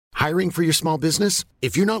Hiring for your small business?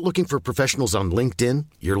 If you're not looking for professionals on LinkedIn,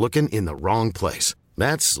 you're looking in the wrong place.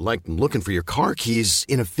 That's like looking for your car keys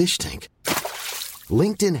in a fish tank.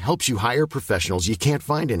 LinkedIn helps you hire professionals you can't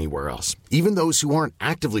find anywhere else, even those who aren't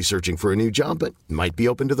actively searching for a new job but might be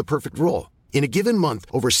open to the perfect role. In a given month,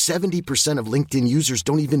 over 70% of LinkedIn users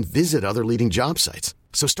don't even visit other leading job sites.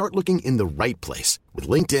 So start looking in the right place. With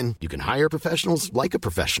LinkedIn, you can hire professionals like a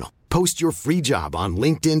professional. Post your free job on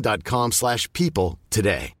linkedin.com/people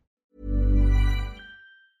today.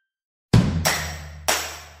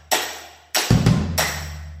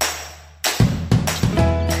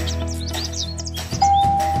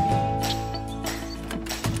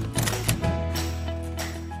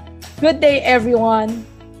 Good day, everyone,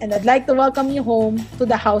 and I'd like to welcome you home to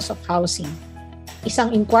the House of Housing, isang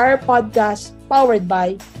Inquirer podcast powered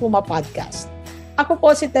by Puma Podcast. Ako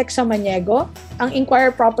po si Tex Samaniego, ang Inquirer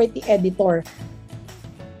Property Editor.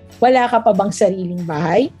 Wala ka pa bang sariling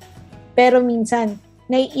bahay? Pero minsan,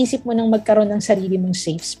 naiisip mo nang magkaroon ng sarili mong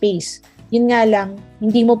safe space. Yun nga lang,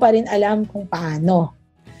 hindi mo pa rin alam kung paano.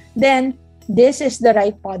 Then, this is the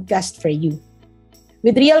right podcast for you.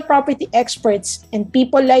 With real property experts and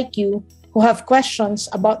people like you who have questions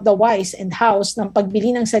about the whys and hows ng pagbili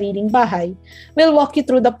ng sariling bahay, we'll walk you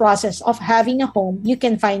through the process of having a home you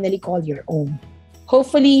can finally call your own.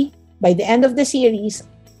 Hopefully, by the end of the series,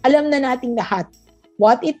 alam na nating lahat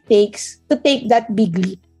what it takes to take that big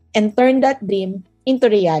leap and turn that dream into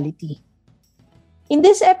reality. In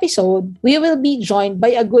this episode, we will be joined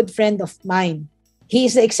by a good friend of mine. He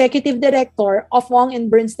is the executive director of Wong &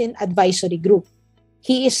 Bernstein Advisory Group.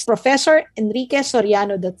 He is Professor Enrique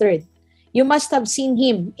Soriano III. You must have seen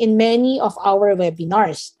him in many of our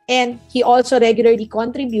webinars. And he also regularly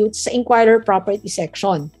contributes sa Inquirer Property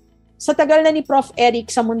section. Sa tagal na ni Prof. Eric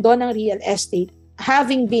sa mundo ng real estate,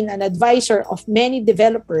 having been an advisor of many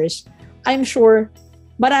developers, I'm sure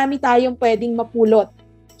marami tayong pwedeng mapulot.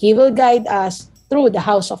 He will guide us through the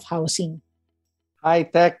House of Housing. Hi,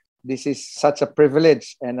 Tech. This is such a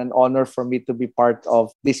privilege and an honor for me to be part of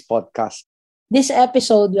this podcast. This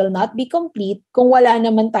episode will not be complete kung wala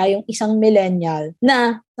naman tayong isang millennial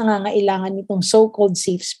na nangangailangan nitong so-called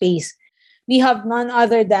safe space. We have none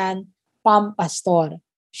other than Pam Pastor.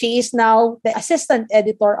 She is now the assistant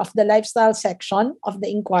editor of the lifestyle section of the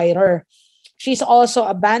Inquirer. She's also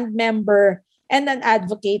a band member and an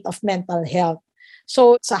advocate of mental health.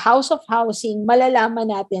 So sa House of Housing, malalaman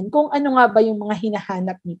natin kung ano nga ba yung mga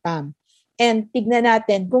hinahanap ni Pam. And tignan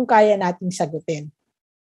natin kung kaya nating sagutin.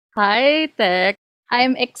 Hi, Tech!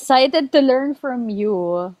 I'm excited to learn from you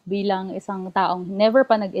bilang isang taong never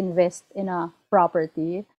pa nag-invest in a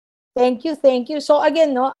property. Thank you, thank you. So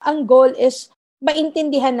again, no, ang goal is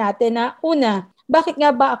maintindihan natin na una, bakit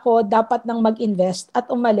nga ba ako dapat nang mag-invest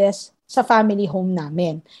at umalis sa family home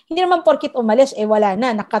namin? Hindi naman porkit umalis, wala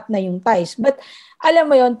na, nakat na yung ties. But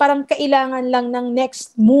alam mo yon, parang kailangan lang ng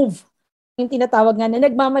next move. Yung tinatawag nga na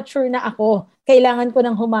nagmamature na ako, kailangan ko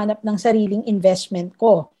nang humanap ng sariling investment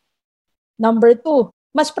ko. Number 2,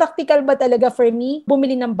 mas practical ba talaga for me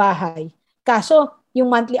bumili ng bahay? Kaso, yung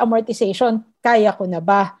monthly amortization, kaya ko na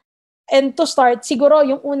ba? And to start, siguro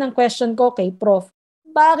yung unang question ko kay Prof,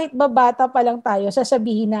 bakit ba bata pa lang tayo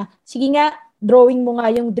sasabihin na, sige nga, drawing mo nga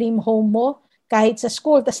yung dream home mo kahit sa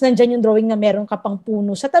school, tas nandyan yung drawing na meron ka pang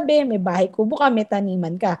puno sa tabi, may bahay kubo ka, may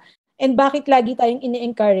taniman ka. And bakit lagi tayong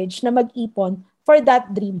ini-encourage na mag-ipon for that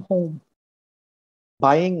dream home?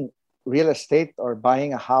 Buying real estate or buying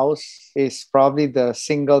a house is probably the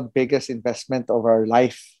single biggest investment of our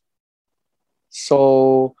life.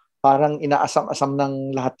 So, parang inaasam-asam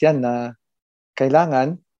ng lahat yan na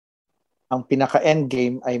kailangan ang pinaka-end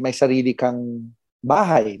game ay may sarili kang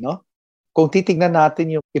bahay, no? Kung titignan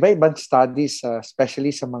natin yung iba-ibang studies, especially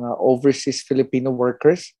sa mga overseas Filipino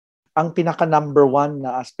workers, ang pinaka-number 1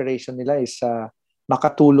 na aspiration nila is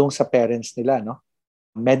makatulong sa parents nila, no?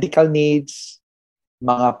 Medical needs,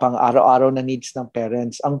 mga pang-araw-araw na needs ng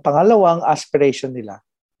parents. Ang pangalawang aspiration nila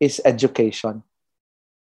is education.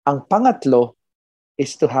 Ang pangatlo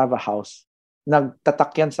is to have a house. Nagtatak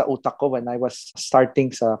yan sa utak ko when I was starting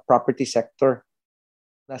sa property sector.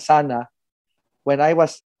 Na sana, when I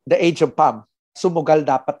was the age of Pam, sumugal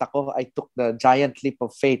dapat ako. I took the giant leap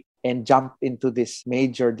of faith and jumped into this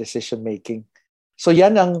major decision-making. So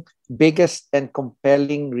yan ang biggest and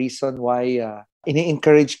compelling reason why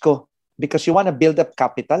ini-encourage ko. Because you want to build up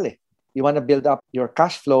capital You want to build up your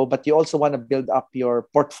cash flow, but you also want to build up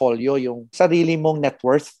your portfolio, yung sarili mong net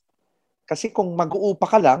worth. Kasi kung mag-uupa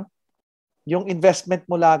ka lang, yung investment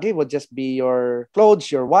mo lagi would just be your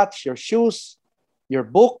clothes, your watch, your shoes, your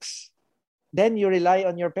books. Then you rely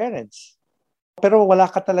on your parents. Pero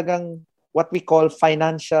wala ka talagang what we call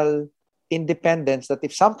financial independence that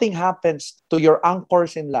if something happens to your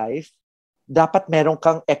anchors in life, dapat meron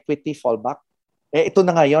kang equity fallback. Ito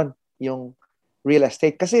na ngayon, yung real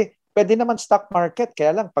estate. Kasi pwede naman stock market,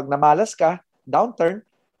 kaya lang pag namalas ka, downturn,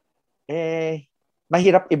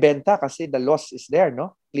 mahirap ibenta kasi the loss is there,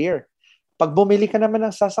 no? Clear. Pag bumili ka naman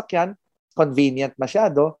ng sasakyan, convenient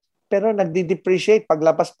masyado, pero nagdi-depreciate.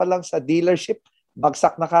 Paglabas pa lang sa dealership,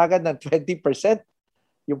 bagsak na kagad ng 20%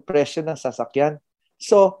 yung presyo ng sasakyan.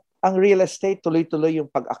 So, ang real estate, tuloy-tuloy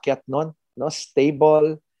yung pag-akyat nun, no?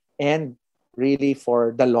 Stable and really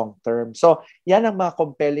for the long term. So, yan ang mga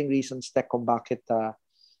compelling reasons, Tek, kung bakit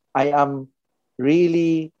I am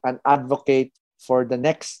really an advocate for the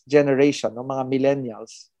next generation, no, mga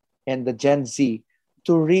millennials and the Gen Z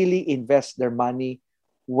to really invest their money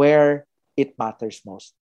where it matters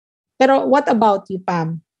most. Pero what about you,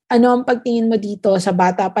 Pam? Ano ang pagtingin mo dito sa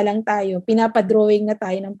bata pa lang tayo, pinapadrawing na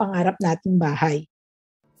tayo ng pangarap nating bahay?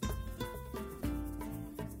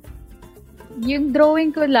 Yung drawing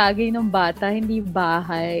ko lagi ng bata, hindi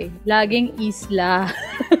bahay. Laging isla.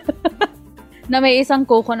 Na may isang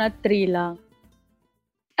coconut tree lang.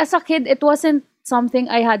 As a kid, it wasn't something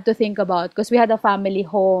I had to think about because we had a family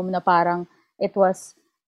home na parang it was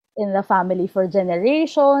in the family for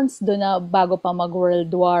generations. Doon na bago pa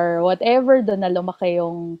mag-World War, whatever, doon na lumaki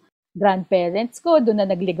yung grandparents ko, doon na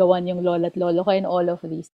nagligawan yung lola at lolo ko and all of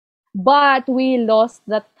these. But we lost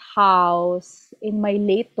that house in my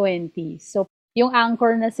late 20s. So, yung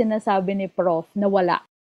anchor na sinasabi ni Prof, nawala.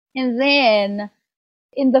 And then,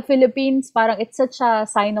 in the Philippines, parang it's such a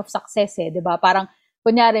sign of success di ba? Parang,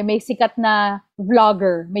 kunyari, may sikat na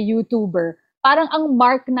vlogger, may YouTuber. Parang ang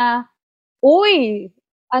mark na, uy,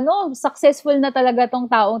 successful na talaga tong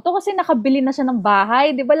taong to kasi nakabili na siya ng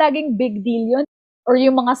bahay. Di ba laging big deal yun? Or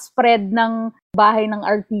yung mga spread ng bahay ng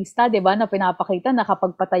artista, di ba, na pinapakita,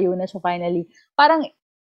 nakapagpatayo na siya finally. Parang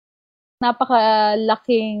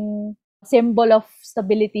napakalaking symbol of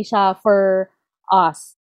stability siya for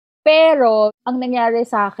us. Pero, ang nangyari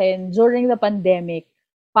sa akin during the pandemic,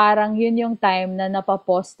 parang yun yung time na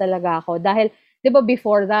napapause talaga ako. Dahil, di ba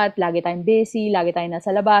before that, lagi tayong busy, lagi tayong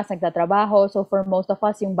nasa labas, nagtatrabaho. So for most of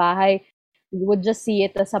us, yung bahay, we would just see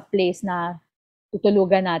it as a place na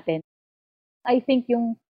tutulugan natin. I think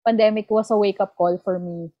yung pandemic was a wake-up call for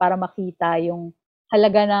me para makita yung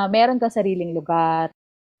halaga na meron ka sariling lugar,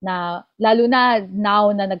 na lalo na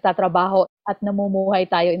now na nagtatrabaho at namumuhay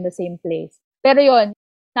tayo in the same place. Pero yun,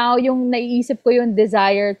 now yung naiisip ko yung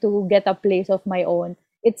desire to get a place of my own,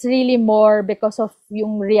 it's really more because of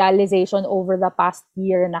yung realization over the past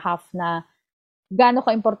year and a half na gaano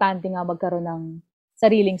ka-importante nga magkaroon ng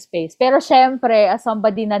sariling space. Pero syempre, as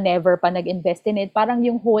somebody na never pa nag-invest in it, parang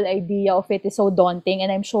yung whole idea of it is so daunting and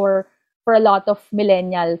I'm sure for a lot of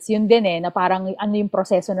millennials, yun din na parang ano yung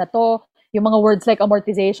proseso na to, yung mga words like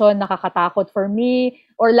amortization, nakakatakot for me,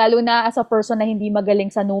 or lalo na as a person na hindi magaling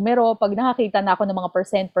sa numero, pag nakakita na ako ng mga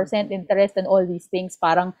percent interest and all these things,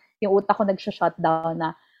 parang yung utak ko nagsha-shutdown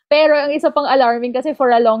na. Pero ang isa pang alarming kasi for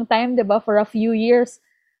a long time, 'di ba, for a few years,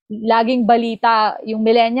 laging balita, yung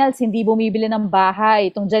millennials hindi bumibili ng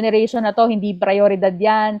bahay. Itong generation na to, hindi prioridad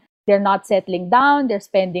 'yan. They're not settling down, they're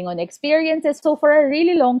spending on experiences. So for a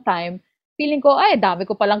really long time, feeling ko, dami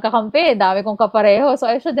ko palang kakampi, dami kong kapareho, so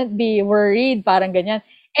I shouldn't be worried, parang ganyan.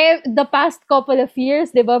 The past couple of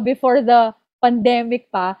years, 'di ba, before the pandemic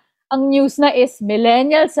pa, ang news na is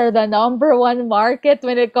millennials are the number one market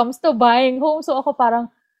when it comes to buying homes. So ako parang,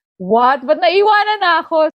 what? Ba't naiwanan na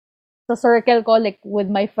ako? Sa circle ko, like with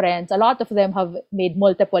my friends, a lot of them have made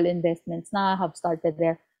multiple investments na have started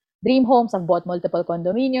their dream homes, have bought multiple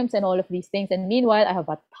condominiums and all of these things. And meanwhile, I have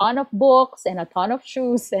a ton of books and a ton of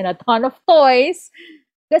shoes and a ton of toys.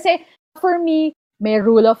 Kasi for me, may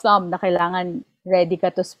rule of thumb na kailangan ready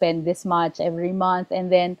ka to spend this much every month. And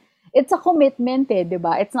then, it's a commitment di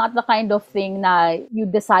ba? It's not the kind of thing na you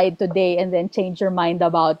decide today and then change your mind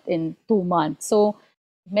about in 2 months. So,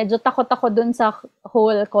 medyo takot ako dun sa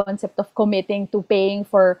whole concept of committing to paying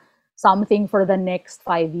for something for the next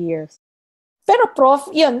 5 years. Pero Prof,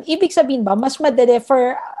 yun, ibig sabihin ba, mas madali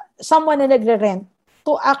for someone na nagre-rent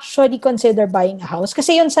to actually consider buying a house?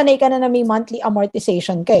 Kasi yun, sanay ka na may monthly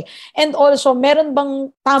amortization ka And also, meron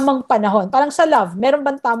bang tamang panahon? Parang sa love, meron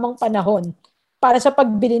bang tamang panahon para sa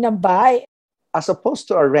pagbili ng bahay? As opposed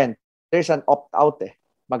to a rent, there's an opt-out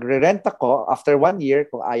Magre-rent ako, after 1 year,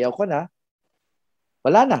 kung ayaw ko na,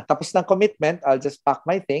 wala na. Tapos ng commitment, I'll just pack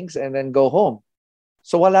my things and then go home.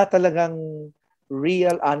 So wala talagang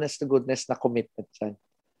real, honest-to-goodness na commitment dyan.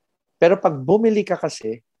 Pero pag bumili ka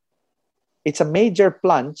kasi, it's a major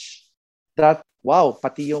plunge that, wow,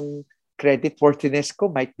 pati yung credit worthiness ko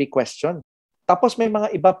might be questioned. Tapos may mga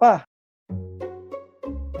iba pa.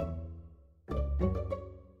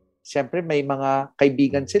 Siyempre, may mga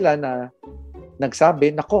kaibigan sila na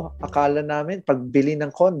nagsabi, nako, akala namin pagbili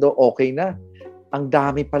ng kondo, okay na. Ang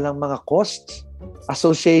dami palang mga costs.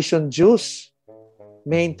 Association dues,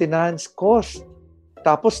 maintenance cost.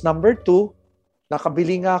 Tapos number 2,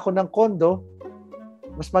 nakabili nga ako ng kondo,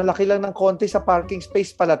 mas malaki lang ng konti sa parking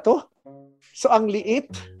space pala to. So ang liit.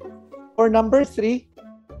 Or number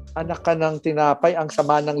 3, anak ka ng tinapay, ang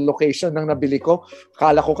sama ng location ng nabili ko.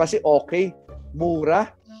 Akala ko kasi okay,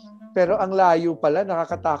 mura. Pero ang layo pala,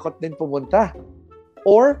 nakakatakot din pumunta.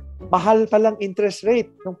 Or, mahal palang interest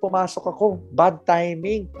rate nung pumasok ako. Bad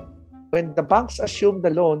timing. When the banks assume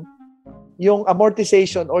the loan, yung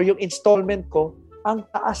amortization or yung installment ko, ang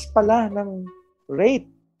taas pala ng rate.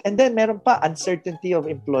 And then, meron pa, uncertainty of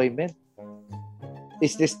employment.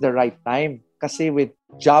 Is this the right time? Kasi with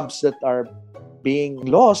jobs that are being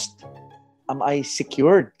lost, am I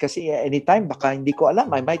secured? Kasi anytime, baka hindi ko alam,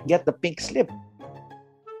 I might get the pink slip.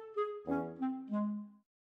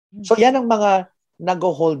 So yan ang mga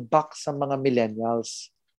nag-hold back sa mga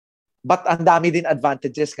millennials. But ang dami din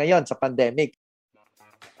advantages ngayon sa pandemic.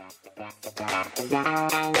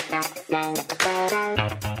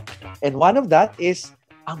 And one of that is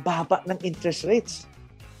ang baba ng interest rates.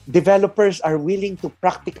 Developers are willing to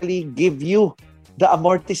practically give you the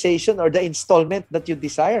amortization or the installment that you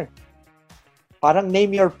desire. Parang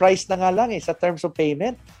name your price na nga lang sa terms of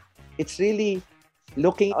payment. It's really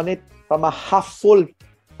looking on it from a half full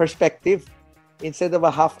perspective instead of a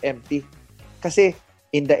half empty. Kasi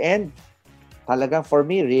in the end, talagang for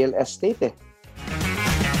me, real estate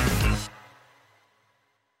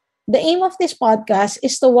The aim of this podcast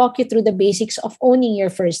is to walk you through the basics of owning your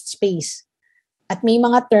first space. At may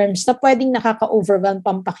mga terms na pwedeng nakaka-overwhelm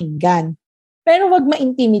pampakinggan. Pero wag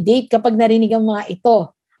ma-intimidate kapag narinig ang mga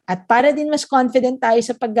ito. At para din mas confident tayo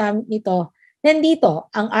sa paggamit nito, nandito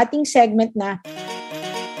ang ating segment na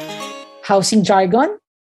Housing Jargon?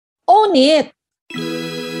 Own it!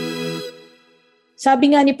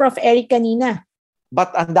 Sabi nga ni Prof. Eric kanina.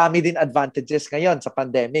 But ang dami din advantages ngayon sa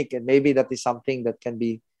pandemic, and maybe that is something that can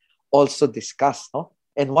be also discussed. No?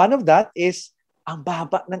 And one of that is ang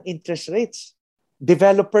baba ng interest rates.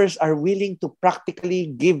 Developers are willing to practically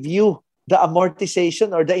give you the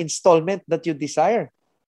amortization or the installment that you desire.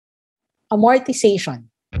 Amortization.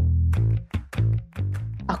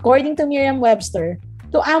 According to Merriam-Webster,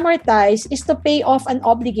 to amortize is to pay off an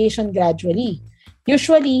obligation gradually,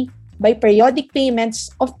 usually by periodic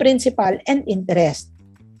payments of principal and interest.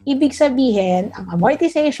 Ibig sabihin, ang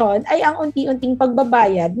amortization ay ang unti-unting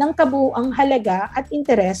pagbabayad ng kabuuang halaga at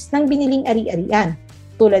interest ng biniling ari-arian,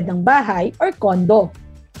 tulad ng bahay or kondo.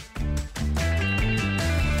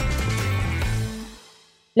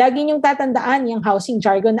 Lagi niyong tatandaan yung housing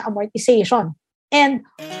jargon na amortization. And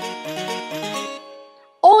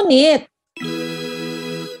own it!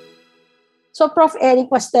 So Prof. Eric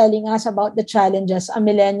was telling us about the challenges a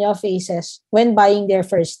millennial faces when buying their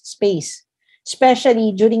first space,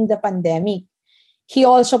 especially during the pandemic. He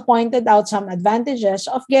also pointed out some advantages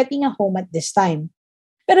of getting a home at this time.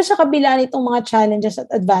 Pero sa kabila nitong mga challenges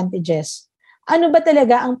at advantages, ano ba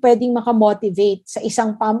talaga ang pwedeng makamotivate sa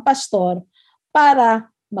isang pampastor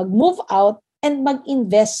para mag-move out and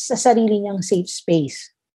mag-invest sa sarili niyang safe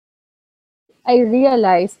space? I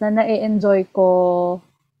realized na na-enjoy ko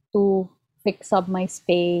to fix up my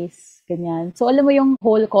space, ganyan. So, alam mo yung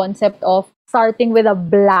whole concept of starting with a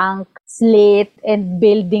blank slate and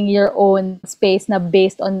building your own space na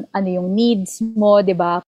based on ano yung needs mo, di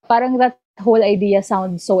ba? Parang that whole idea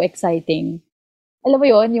sounds so exciting. Alam mo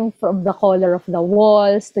yon, yung from the color of the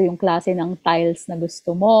walls, to yung klase ng tiles na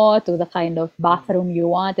gusto mo, to the kind of bathroom you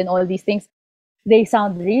want, and all these things, they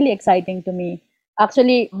sound really exciting to me.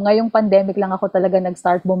 Actually, ngayong pandemic lang ako talaga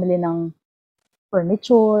nag-start bumili ng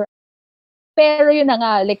furniture. Pero yun na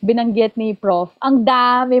nga, like binanggit ni Prof, ang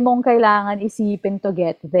dami mong kailangan isipin to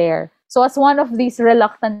get there. So as one of these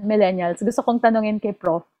reluctant millennials, gusto kong tanungin kay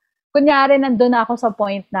Prof, kunyari nandun ako sa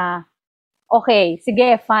point na, okay,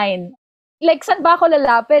 sige, fine. Like, saan ba ako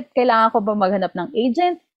lalapit? Kailangan ko ba maghanap ng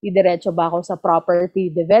agent? Didiretso ba ako sa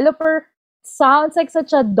property developer? Sounds like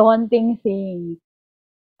such a daunting thing.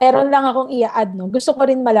 Pero lang akong i-add, no? Gusto ko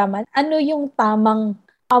rin malaman, ano yung tamang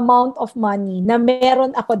amount of money na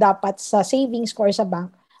meron ako dapat sa savings ko or sa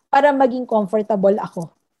bank para maging comfortable ako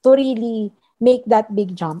to really make that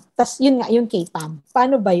big jump. Tas yun nga, yung kay Pam.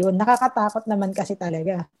 Paano ba yun? Nakakatakot naman kasi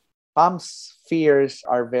talaga. Pam's fears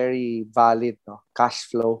are very valid, no? Cash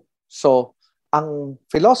flow. So, ang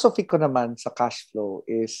philosophy ko naman sa cash flow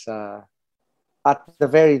is at the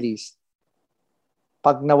very least,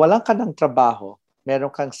 pag nawalan ka ng trabaho, meron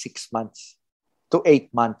kang 6 months to 8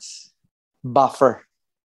 months buffer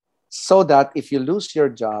so that if you lose your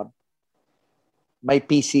job, may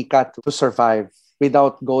PC ka to survive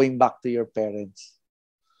without going back to your parents.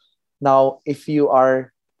 Now, if you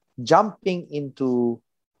are jumping into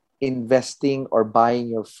investing or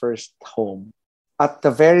buying your first home, at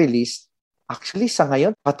the very least, actually sa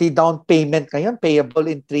ngayon, pati down payment ngayon, payable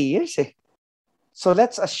in 3 years eh. So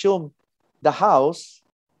let's assume the house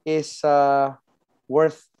is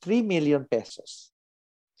worth 3 million pesos.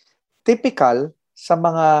 Typical sa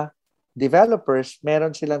mga developers,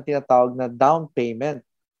 meron silang tinatawag na down payment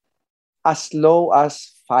as low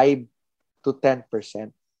as 5 to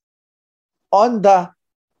 10%. On the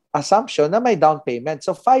assumption na may down payment.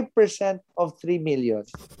 So 5% of 3 million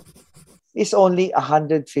is only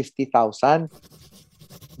 150,000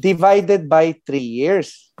 divided by 3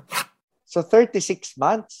 years. So 36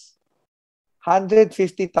 months.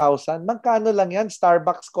 150,000. Magkano lang yan?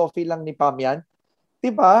 Starbucks coffee lang ni Pam yan.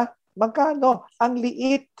 Diba? Magkano? Ang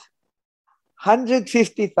liit.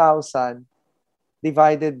 150,000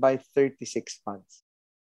 divided by 36 months.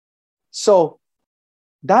 So,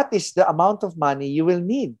 that is the amount of money you will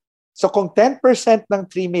need. So, kung 10% ng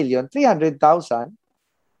 3 million, 300,000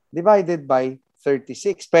 divided by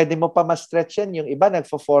 36. Pwede mo pa ma-stretch yan. Yung iba,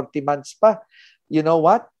 nagpo-40 months pa. You know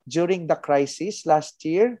what? During the crisis last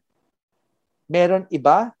year, meron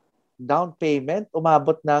iba, down payment,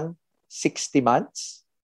 umabot ng 60 months.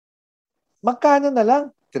 Magkano na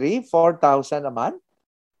lang? 3,000-4,000 a month?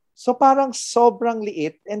 So parang sobrang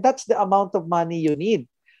liit, and that's the amount of money you need.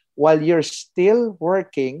 While you're still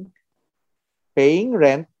working, paying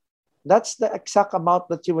rent, that's the exact amount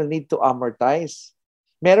that you will need to amortize.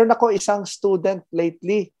 Meron ako isang student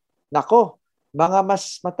lately, nako, mga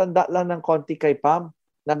mas matanda lang ng konti kay Pam,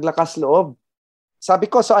 naglakas loob. Sabi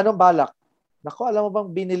ko, so anong balak? Nako, alam mo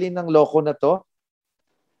bang binili ng loko na to?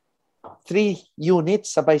 3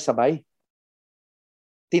 units sabay-sabay.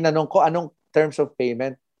 Tinanong ko, anong terms of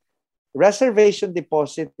payment? Reservation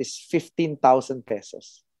deposit is 15,000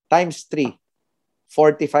 pesos. Times 3,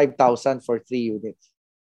 45,000 for 3 units.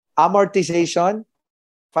 Amortization,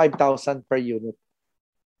 5,000 per unit.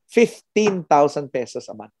 15,000 pesos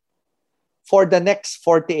a month. For the next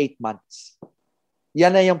 48 months.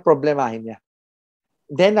 Yan na yung problemahin niya.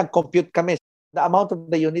 Then, nag-compute kami. The amount of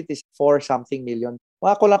the unit is 4 something million.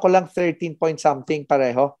 Mga kulang 13 point something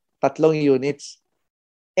pareho. 3 units.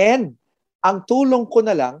 And, ang tulong ko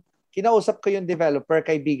na lang, kinausap ko yung developer,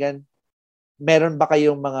 kaibigan, meron ba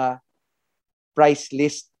kayong mga price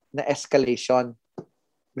list na escalation?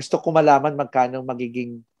 Gusto ko malaman magkano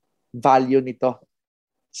magiging value nito.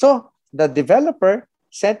 So, the developer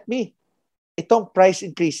sent me itong price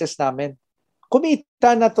increases namin.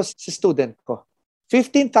 Kumita na to sa student ko.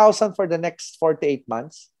 15,000 for the next 48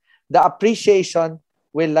 months. The appreciation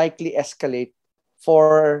will likely escalate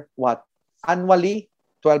for what? Annually,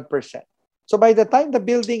 12%. So by the time the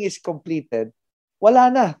building is completed, wala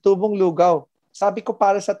na, tubong lugaw. Sabi ko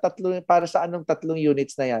para sa anong 3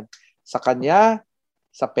 units na yan? Sa kanya,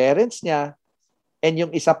 sa parents niya, and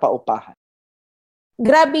yung isa pa upahan.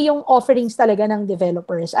 Grabe yung offerings talaga ng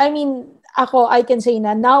developers. I mean, I can say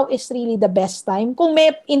na now is really the best time. Kung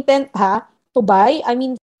may intent to buy, I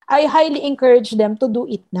mean, I highly encourage them to do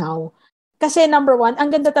it now. Kasi number 1, ang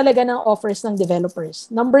ganda talaga ng offers ng developers.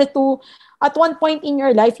 Number 2, at one point in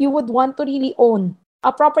your life, you would want to really own a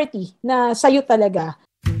property na sayo talaga.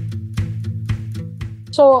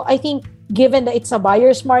 So I think given that it's a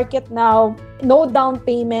buyer's market now, no down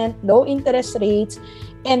payment, low interest rates,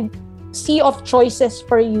 and sea of choices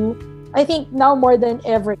for you, I think now more than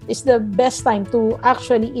ever is the best time to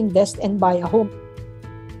actually invest and buy a home.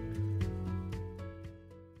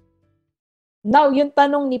 Now, yung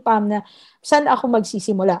tanong ni Pam na, saan ako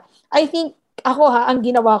magsisimula? I think, ang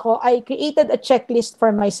ginawa ko, I created a checklist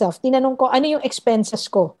for myself. Tinanong ko, ano yung expenses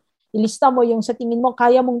ko? Ilista mo yung sa tingin mo,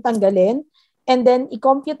 kaya mong tanggalin. And then,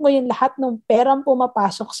 i-compute mo yung lahat ng perang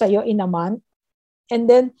pumapasok sa'yo in a month. And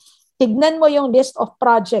then, tignan mo yung list of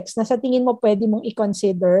projects na sa tingin mo pwede mong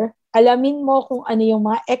i-consider. Alamin mo kung ano yung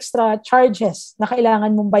mga extra charges na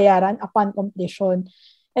kailangan mong bayaran upon completion.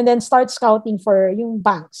 And then, start scouting for yung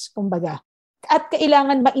banks, kumbaga. At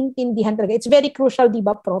kailangan maintindihan talaga. It's very crucial, di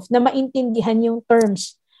ba, Prof, na maintindihan yung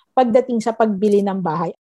terms pagdating sa pagbili ng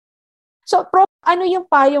bahay. So, Prof, ano yung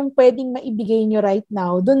payong pwedeng maibigay nyo right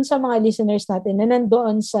now dun sa mga listeners natin na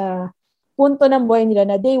nandoon sa punto ng buhay nila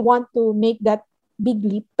na they want to make that big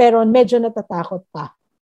leap pero medyo natatakot pa?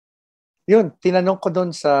 Yun, tinanong ko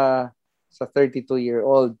dun sa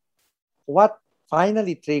 32-year-old, what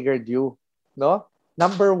finally triggered you? No?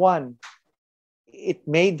 Number 1, it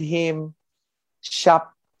made him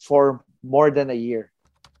shop for more than a year.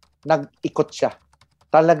 Nag-ikot siya.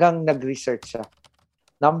 Talagang nag-research siya.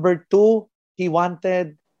 Number 2, he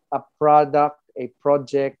wanted a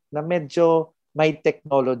project na medyo may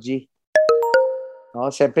technology.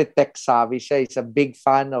 No, siyempre tech savvy siya. He's a big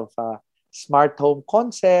fan of smart home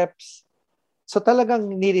concepts. So talagang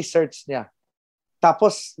ni-research niya.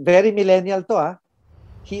 Tapos, very millennial to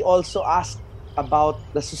He also asked about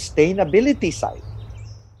the sustainability side.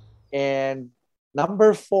 And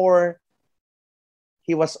number 4,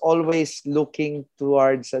 he was always looking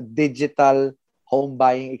towards a digital home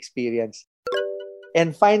buying experience.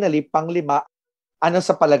 And finally, pang-5, ano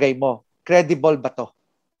sa palagay mo? Credible ba to?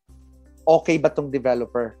 Okay ba tong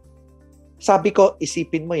developer? Sabi ko,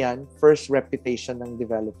 isipin mo yan, first reputation ng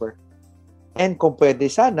developer. And kung pwede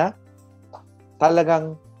sana,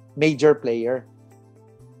 talagang major player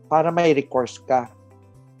para may recourse ka.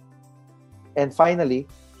 And finally,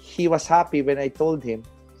 he was happy when I told him,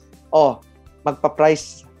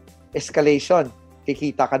 magpa-price escalation,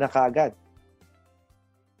 kikita ka na kaagad.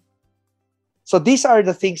 So these are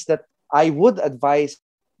the things that I would advise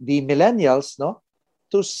the millennials,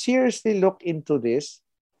 to seriously look into this,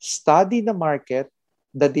 study the market,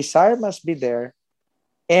 the desire must be there,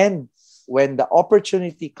 and when the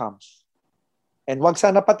opportunity comes, and wag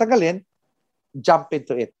sana patagalin, jump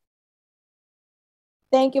into it.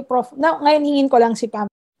 Thank you, Prof. Now, ngayon hingin ko lang si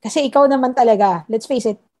Pam. Kasi ikaw naman talaga, let's face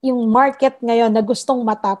it, yung market ngayon na gustong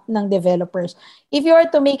matap ng developers. If you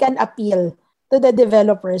were to make an appeal to the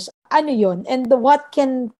developers, ano yun? And what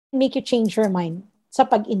can make you change your mind sa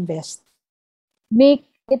pag-invest? Make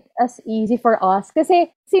it as easy for us.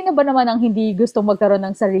 Kasi sino ba naman ang hindi gusto magkaroon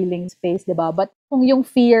ng sariling space, di ba? But kung yung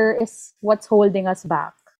fear is what's holding us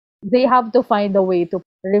back, they have to find a way to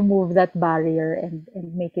remove that barrier and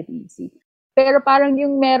make it easy. Pero parang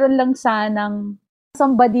yung meron lang sanang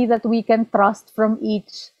somebody that we can trust from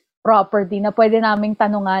each property na pwede naming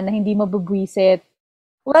tanungan na hindi mabubwisit.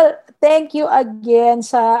 Well, thank you again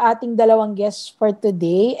sa ating dalawang guests for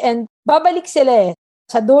today. And babalik sila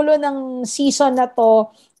sa dulo ng season na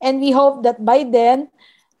to. And we hope that by then,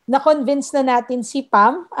 na-convince na natin si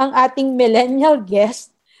Pam, ang ating millennial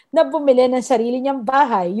guest, na bumili ng sarili niyang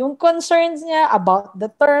bahay. Yung concerns niya about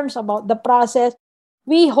the terms, about the process,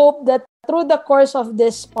 we hope that through the course of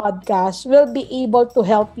this podcast, we'll be able to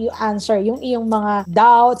help you answer yung iyong mga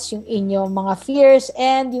doubts, yung inyong mga fears,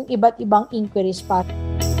 and yung iba't ibang inquiries pa.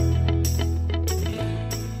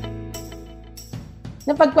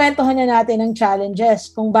 Napagkwentuhan na natin ang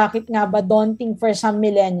challenges kung bakit nga ba daunting for some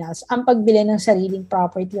millennials ang pagbili ng sariling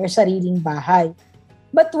property or sariling bahay.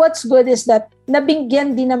 But what's good is that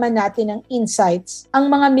nabigyan din naman natin ng insights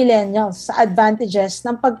ang mga millennials sa advantages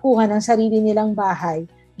ng pagkuha ng sarili nilang bahay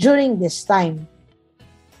during this time.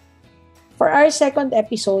 For our second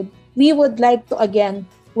episode, we would like to again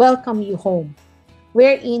welcome you home,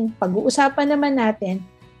 wherein pag-uusapan naman natin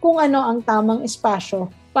kung ano ang tamang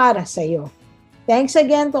espasyo para sa iyo. Thanks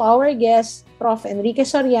again to our guests, Prof. Enrique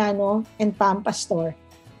Soriano and Pam Pastor.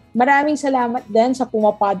 Maraming salamat din sa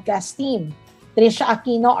Puma Podcast team. Trisha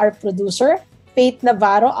Aquino, our producer, Faith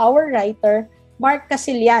Navarro, our writer, Mark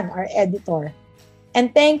Casilian, our editor. And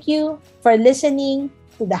thank you for listening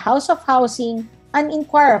to the House of Housing, an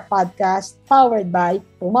Inquirer podcast powered by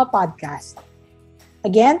Puma Podcast.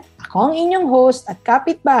 Again, ako ang inyong host at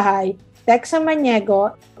kapitbahay, Texa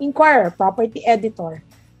Maniego, Inquirer Property Editor.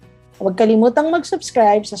 Huwag kalimutang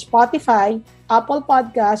mag-subscribe sa Spotify, Apple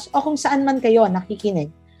Podcasts o kung saan man kayo nakikinig.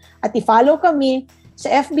 At i-follow kami sa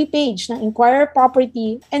FB page ng Inquirer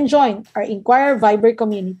Property and join our Inquirer Viber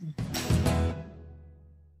community.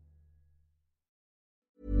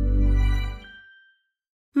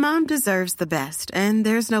 Mom deserves the best, and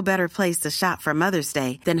there's no better place to shop for Mother's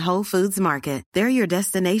Day than Whole Foods Market. They're your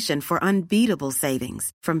destination for unbeatable savings,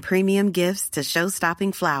 from premium gifts to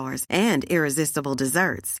show-stopping flowers and irresistible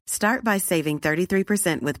desserts. Start by saving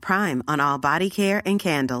 33% with Prime on all body care and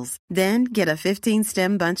candles. Then get a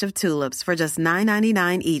 15-stem bunch of tulips for just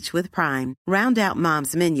 $9.99 each with Prime. Round out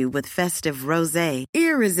Mom's menu with festive rosé,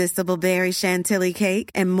 irresistible berry chantilly cake,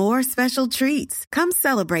 and more special treats. Come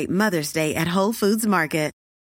celebrate Mother's Day at Whole Foods Market.